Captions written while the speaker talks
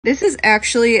This is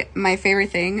actually my favorite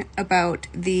thing about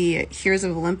the Heroes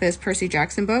of Olympus Percy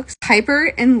Jackson books.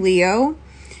 Piper and Leo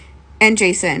and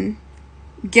Jason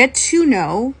get to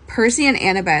know Percy and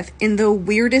Annabeth in the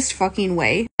weirdest fucking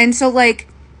way. And so, like,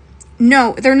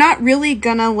 no, they're not really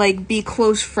gonna, like, be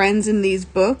close friends in these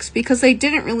books because they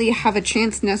didn't really have a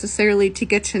chance necessarily to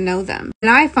get to know them. And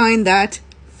I find that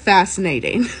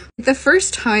fascinating. The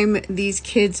first time these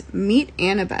kids meet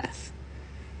Annabeth,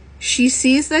 she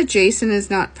sees that Jason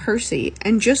is not Percy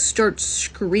and just starts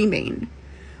screaming.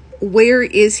 Where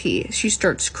is he? She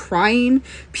starts crying.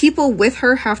 People with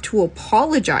her have to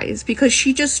apologize because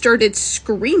she just started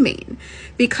screaming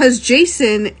because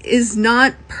Jason is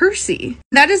not Percy.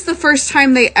 That is the first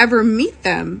time they ever meet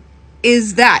them,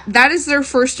 is that. That is their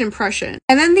first impression.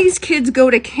 And then these kids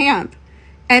go to camp.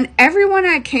 And everyone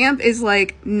at camp is,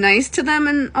 like, nice to them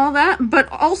and all that. But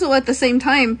also at the same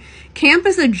time, camp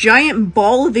is a giant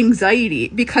ball of anxiety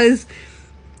because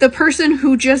the person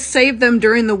who just saved them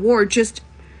during the war just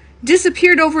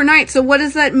disappeared overnight. So what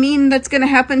does that mean that's going to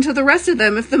happen to the rest of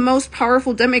them if the most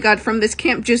powerful demigod from this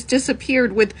camp just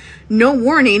disappeared with no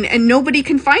warning and nobody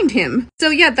can find him? So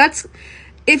yeah, that's...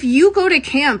 If you go to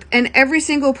camp and every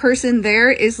single person there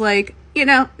is, like, you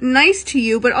know, nice to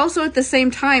you, but also at the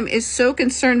same time is so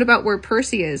concerned about where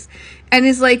Percy is and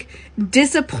is, like,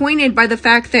 disappointed by the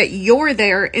fact that you're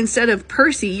there instead of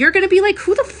Percy, you're gonna be like,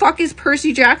 who the fuck is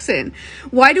Percy Jackson?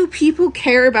 Why do people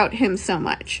care about him so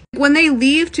much? When they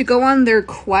leave to go on their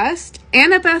quest,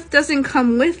 Annabeth doesn't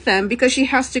come with them because she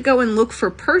has to go and look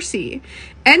for Percy.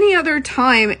 Any other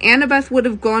time, Annabeth would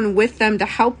have gone with them to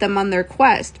help them on their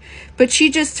quest. But she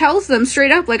just tells them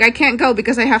straight up, like, I can't go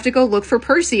because I have to go look for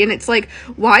Percy. And it's like,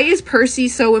 why is Percy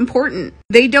so important?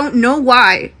 They don't know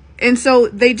why. And so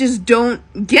they just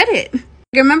don't get it.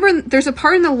 I remember there's a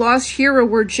part in The Lost Hero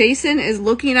where Jason is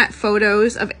looking at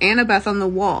photos of Annabeth on the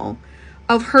wall,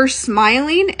 of her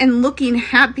smiling and looking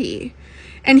happy.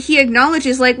 And he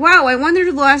acknowledges, like, wow, I wonder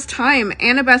the last time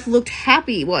Annabeth looked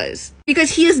happy was.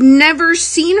 Because he has never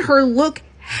seen her look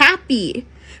happy.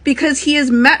 Because he has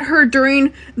met her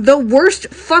during the worst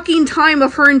fucking time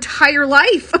of her entire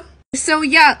life. So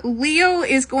yeah, Leo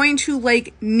is going to,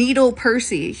 like, needle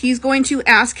Percy. He's going to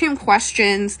ask him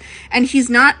questions, and he's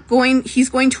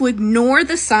going to ignore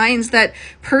the signs that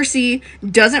Percy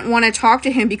doesn't want to talk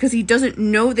to him because he doesn't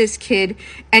know this kid,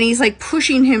 and he's, like,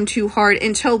 pushing him too hard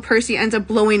until Percy ends up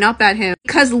blowing up at him.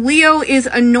 Because Leo is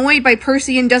annoyed by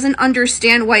Percy and doesn't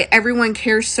understand why everyone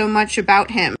cares so much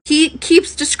about him. He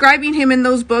keeps describing him in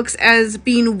those books as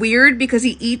being weird because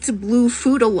he eats blue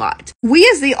food a lot. We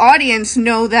as the audience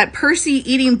know that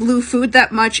Percy eating blue food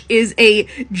that much is a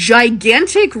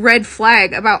gigantic red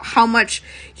flag about how much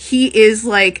he is,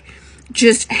 like,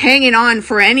 just hanging on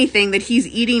for anything, that he's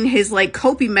eating his, like,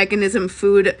 coping mechanism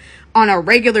food on a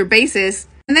regular basis.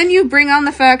 And then you bring on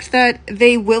the fact that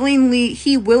he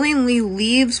willingly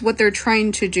leaves what they're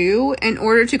trying to do in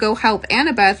order to go help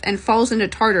Annabeth and falls into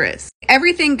Tartarus.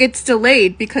 Everything gets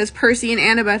delayed because Percy and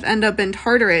Annabeth end up in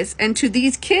Tartarus, and to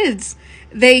these kids,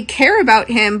 they care about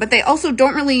him, but they also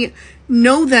don't really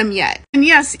know them yet. And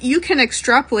yes, you can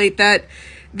extrapolate that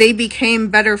they became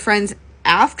better friends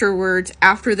afterwards,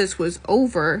 after this was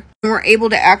over, and were able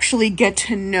to actually get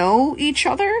to know each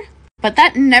other. But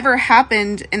that never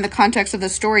happened in the context of the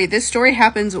story. This story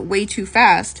happens way too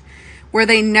fast, where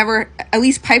they never, at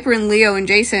least Piper and Leo and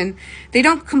Jason, they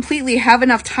don't completely have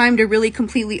enough time to really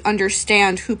completely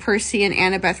understand who Percy and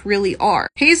Annabeth really are.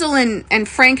 Hazel and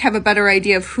Frank have a better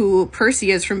idea of who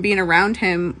Percy is from being around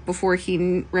him before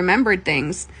he remembered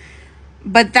things.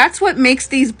 But that's what makes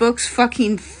these books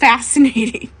fucking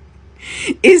fascinating,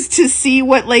 is to see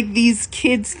what, like, these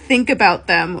kids think about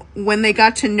them when they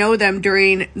got to know them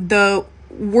during the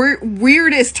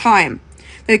weirdest time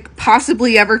they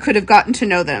possibly ever could have gotten to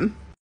know them.